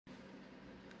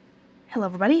Hello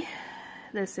everybody,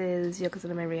 this is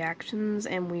Yokozuna Reactions,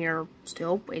 and we are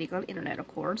still waiting on internet, of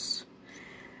course.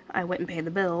 I went and paid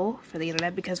the bill for the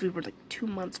internet because we were like 2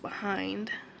 months behind.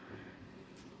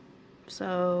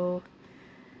 So,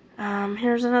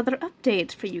 here's another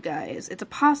update for you guys. It's a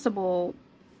possibility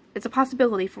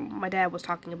from what my dad was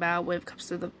talking about when it comes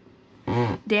to the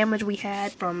damage we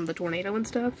had from the tornado and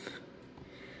stuff.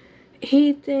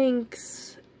 He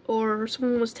thinks, or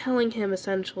someone was telling him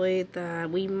essentially, that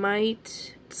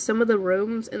some of the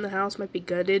rooms in the house might be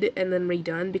gutted and then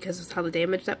redone because of how the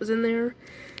damage that was in there.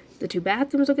 The 2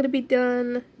 bathrooms are going to be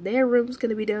done, their room's going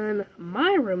to be done,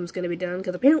 my room's going to be done,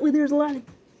 because apparently there's a lot of,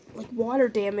 like, water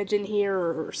damage in here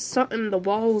or something, the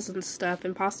walls and stuff,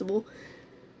 impossible.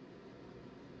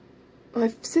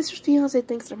 My sister's fiance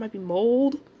thinks there might be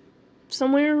mold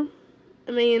somewhere.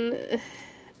 I mean,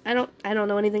 I don't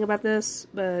know anything about this,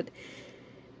 but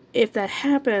if that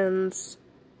happens,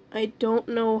 I don't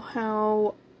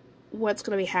know what's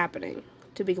going to be happening,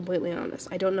 to be completely honest.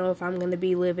 I don't know if I'm going to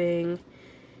be living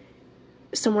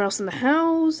somewhere else in the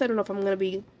house. I don't know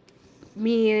if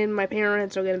me and my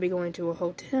parents are going to be going to a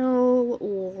hotel,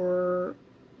 or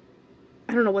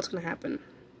I don't know what's going to happen.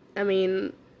 I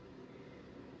mean,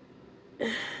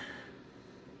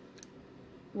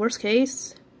 worst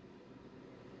case,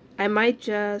 I might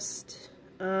just,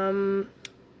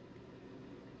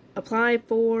 apply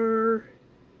for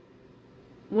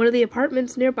one of the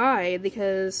apartments nearby,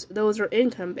 because those are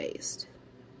income-based.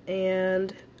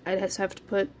 And I'd just have to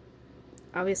put,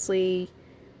 obviously,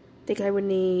 I think I would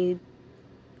need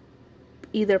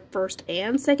either first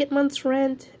and second month's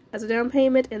rent as a down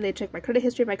payment, and they check my credit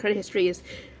history. My credit history is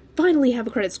finally have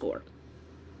a credit score.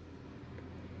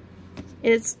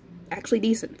 And it's actually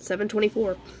decent,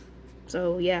 724.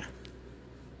 So, yeah,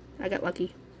 I got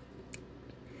lucky.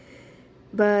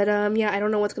 But, yeah, I don't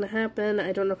know what's gonna happen.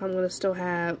 I don't know if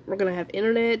we're gonna have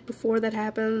internet before that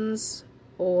happens,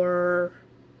 or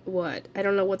what. I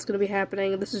don't know what's gonna be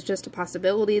happening. This is just a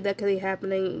possibility that could be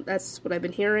happening. That's what I've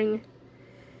been hearing.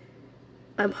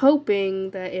 I'm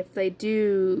hoping that if they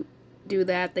do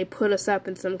that, they put us up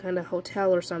in some kind of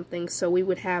hotel or something, so we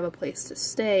would have a place to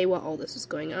stay while all this is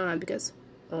going on, because,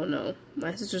 oh no,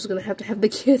 my sister's gonna have to have the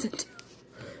kids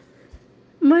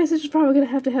My sister's probably going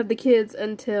to have the kids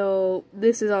until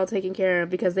this is all taken care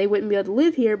of, because they wouldn't be able to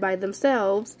live here by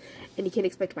themselves, and you can't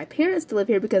expect my parents to live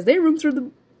here because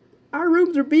our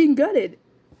rooms are being gutted,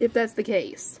 if that's the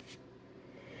case.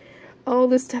 All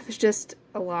this stuff is just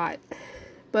a lot.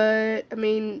 But, I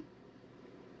mean,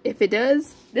 if it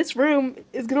does, this room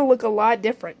is going to look a lot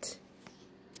different.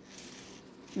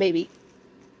 Maybe.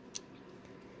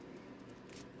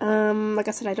 Like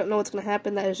I said, I don't know what's going to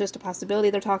happen. That is just a possibility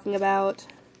they're talking about.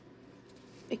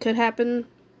 It could happen.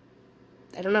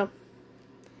 I don't know.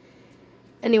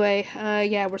 Anyway,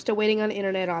 yeah, we're still waiting on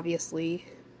internet, obviously.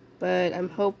 But I'm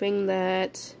hoping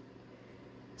that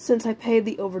since I paid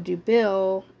the overdue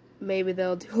bill, maybe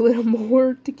they'll do a little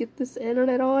more to get this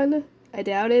internet on. I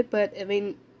doubt it, but, I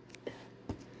mean,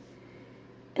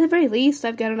 at the very least,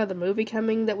 I've got another movie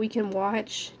coming that we can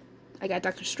watch. I got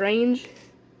Doctor Strange.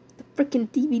 The freaking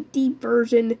DVD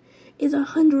version is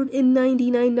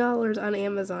 $199 on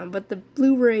Amazon, but the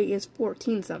Blu-ray is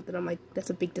 $14 something. I'm like,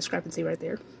 that's a big discrepancy right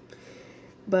there.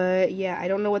 But yeah, I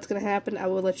don't know what's gonna happen. I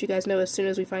will let you guys know as soon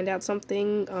as we find out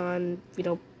something on, you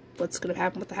know, what's gonna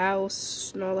happen with the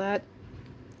house and all that.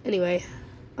 Anyway,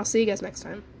 I'll see you guys next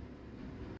time.